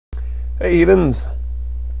Hey heathens,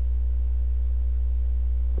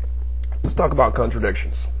 let's talk about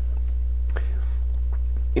contradictions.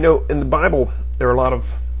 You know, in the Bible, there are a lot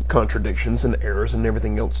of contradictions and errors and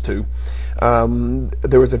everything else too.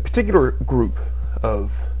 There was a particular group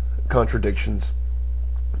of contradictions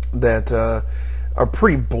that are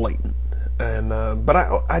pretty blatant, but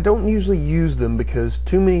I don't usually use them because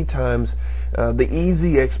too many times the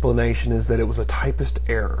easy explanation is that it was a typist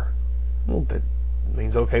error. Well, that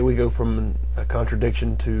means, okay, we go from a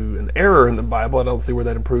contradiction to an error in the Bible. I don't see where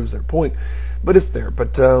that improves their point, but it's there.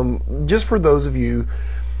 But just for those of you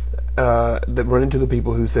that run into the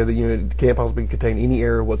people who say that it can't possibly contain any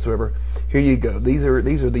error whatsoever, here you go. These are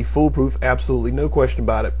the foolproof, absolutely no question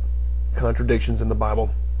about it, contradictions in the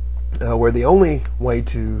Bible, where the only way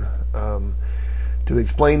to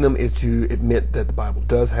explain them is to admit that the Bible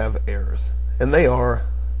does have errors, and they are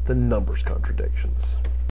the numbers contradictions.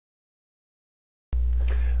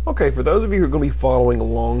 Okay, for those of you who are going to be following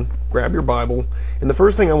along, grab your Bible, and the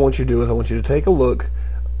first thing I want you to do is I want you to take a look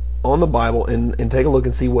on the Bible and take a look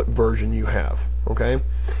and see what version you have. Okay,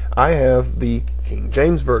 I have the King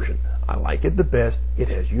James Version. I like it the best. It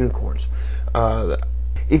has unicorns.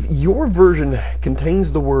 If your version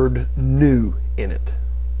contains the word new in it,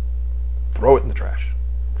 throw it in the trash.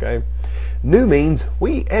 Okay, new means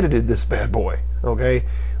we edited this bad boy. Okay,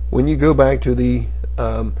 when you go back to the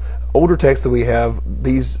older text that we have,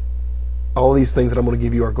 all these things that I'm going to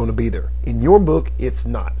give you are going to be there. In your book, it's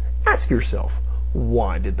not. Ask yourself,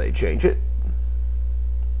 why did they change it?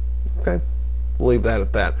 Okay, we'll leave that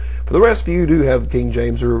at that. For the rest of you who do have King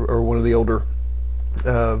James or one of the older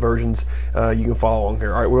versions, you can follow along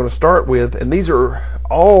here. All right, we're going to start with, and these are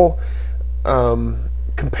all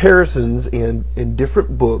comparisons in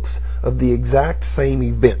different books of the exact same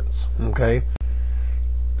events. Okay,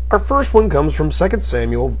 our first one comes from 2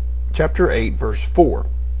 Samuel chapter 8 verse 4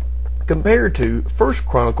 compared to 1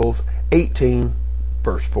 Chronicles 18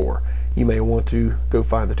 verse 4. You may want to go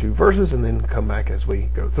find the two verses and then come back as we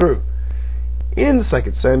go through. In 2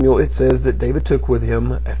 Samuel, it says that David took with him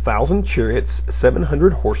 1,000 chariots,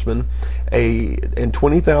 700 horsemen, and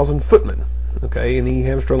 20,000 footmen. Okay, and he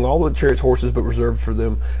hamstrung all the chariots' horses, but reserved for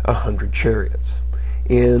them 100 chariots.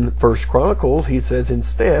 In 1 Chronicles, he says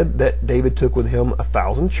instead that David took with him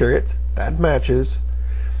 1,000 chariots, that matches,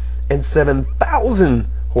 and 7,000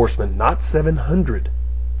 horsemen, not 700.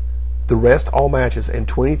 The rest all matches, and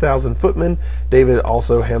 20,000 footmen. David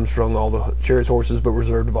also hamstrung all the chariots' horses, but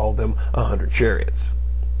reserved of all of them 100 chariots.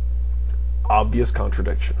 Obvious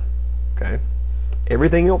contradiction. Okay,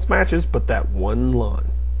 everything else matches, but that one line.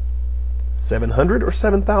 700 or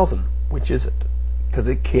 7,000? Which is it? Because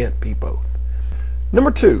it can't be both.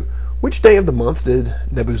 Number 2, which day of the month did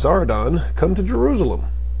Nebuzaradan come to Jerusalem?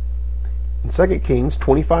 In 2 Kings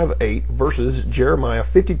 25:8 versus Jeremiah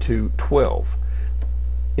 52:12.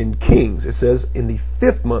 In Kings, it says in the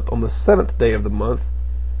 5th month on the 7th day of the month.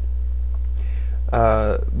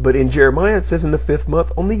 But in Jeremiah, it says in the 5th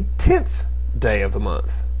month on the 10th day of the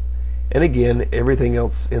month. And again, everything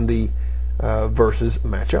else in the verses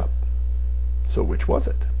match up. So which was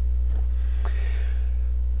it?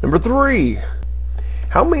 Number 3.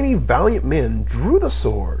 How many valiant men drew the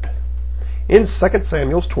sword? In 2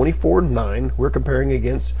 Samuel 24:9, we're comparing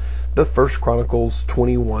against the 1 Chronicles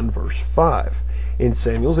 21 verse 5. In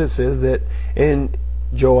Samuel's, it says that, and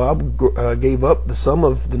Joab gave up the sum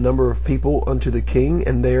of the number of people unto the king,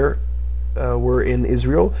 and there were in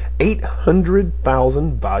Israel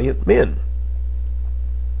 800,000 valiant men.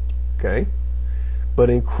 Okay, but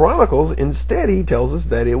in Chronicles, instead, he tells us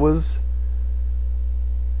that it was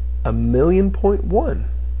 1,000,000.1.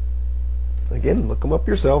 Again, look them up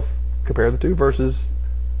yourself. Compare the two verses.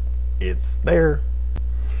 It's there.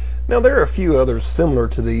 Now, there are a few others similar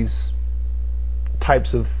to these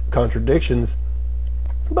types of contradictions,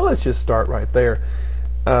 but let's just start right there.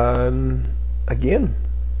 Again,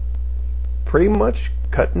 pretty much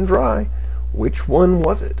cut and dry. Which one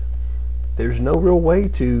was it? There's no real way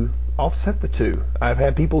to offset the two. I've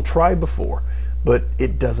had people try before, but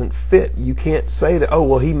it doesn't fit. You can't say that, oh,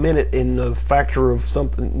 well, he meant it in a factor of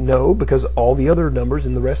something. No, because all the other numbers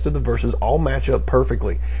in the rest of the verses all match up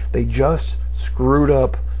perfectly. They just screwed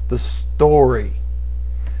up the story.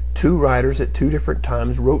 Two writers at two different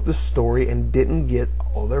times wrote the story and didn't get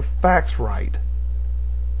all their facts right.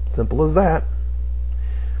 Simple as that.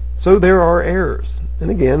 So there are errors.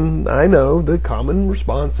 And again, I know the common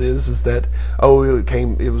response is that, oh,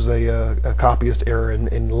 it was a copyist error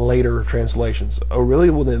in later translations. Oh, really?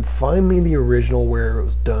 Well, then find me the original where it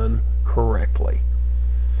was done correctly.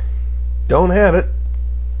 Don't have it.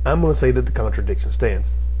 I'm going to say that the contradiction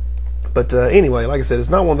stands. But anyway, like I said, it's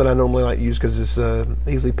not one that I normally like to use because it's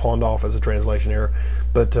easily pawned off as a translation error.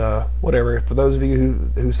 But whatever. For those of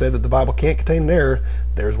you who said that the Bible can't contain an error,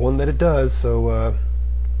 there's one that it does. So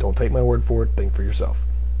don't take my word for it. Think for yourself.